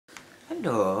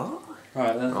Hello.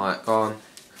 Right then. Right, go on.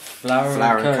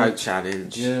 Flour and Coke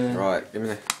challenge. Yeah. Right, give me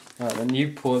the... Right then,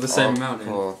 you pour the same amount in.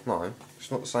 No, it's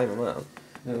not the same amount.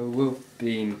 It will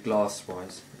be in glass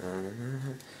wise.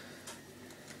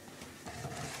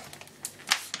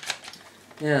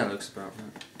 Yeah, that looks about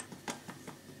right.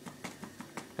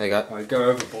 There you go. I go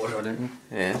overboard, I didn't.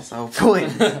 Yeah, that's the whole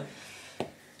point. Put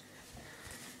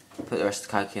the rest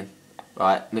of the Coke in.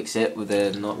 Right, mix it with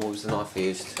the... What was the knife I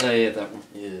used? Oh yeah, that one.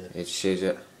 Yeah. You just use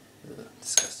it.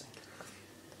 Disgusting.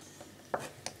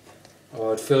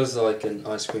 Oh, it feels like an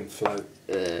ice cream float.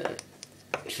 It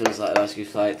feels like an ice cream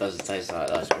float, doesn't taste like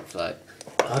an ice cream float.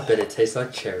 I bet it tastes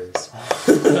like cherries.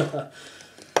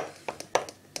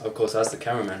 Of course, as the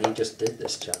cameraman, he just did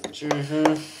this challenge.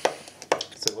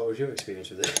 So what was your experience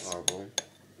with this? Horrible.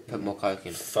 Put more Coke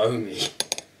in. Foamy.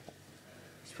 Just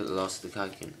put the last of the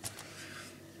Coke in.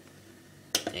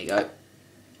 There you go.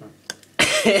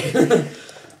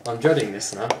 I'm dreading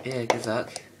this now. Yeah, good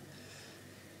luck.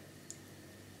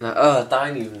 No,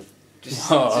 don't even.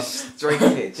 Just drink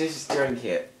it. Just drink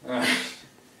it.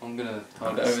 I'm gonna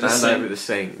hold it over the Stand sink. over the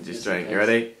sink and just drink. You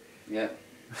ready? Yeah.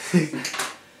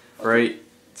 3,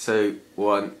 2,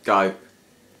 1, go.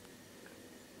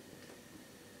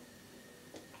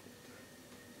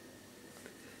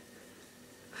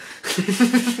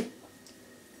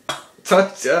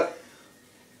 Touch it.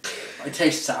 It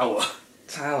tastes sour.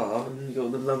 Sour, and you got all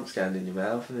the lumps going in your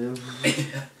mouth.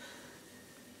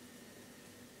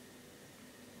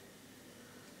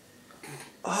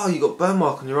 Oh, you got burn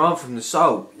mark on your arm from the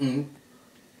salt.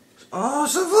 Oh,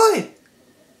 so funny.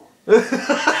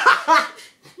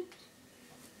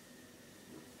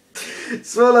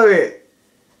 Swallow it.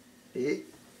 You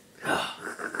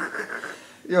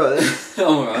alright then?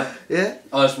 I'm alright. Yeah?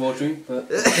 Ice watering, but...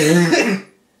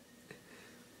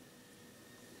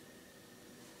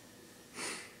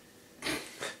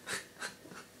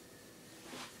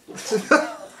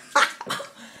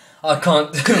 I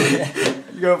can't do it.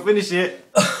 You gotta finish it.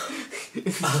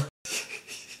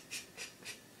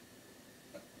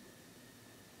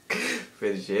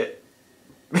 Finish it.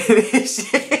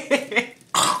 Finish it.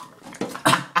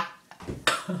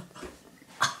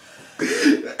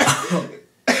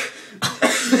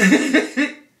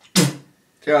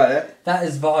 Try it. That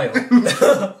is vile.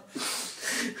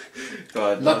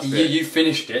 God, Lucky you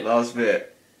finished it. Last bit.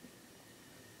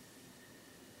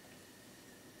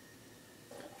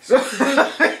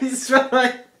 It's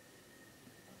right.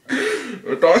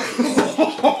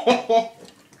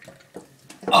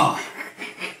 Oh. Oh.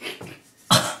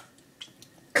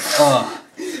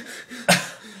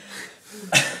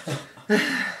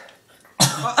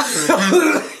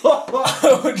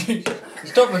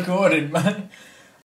 Stop recording, man.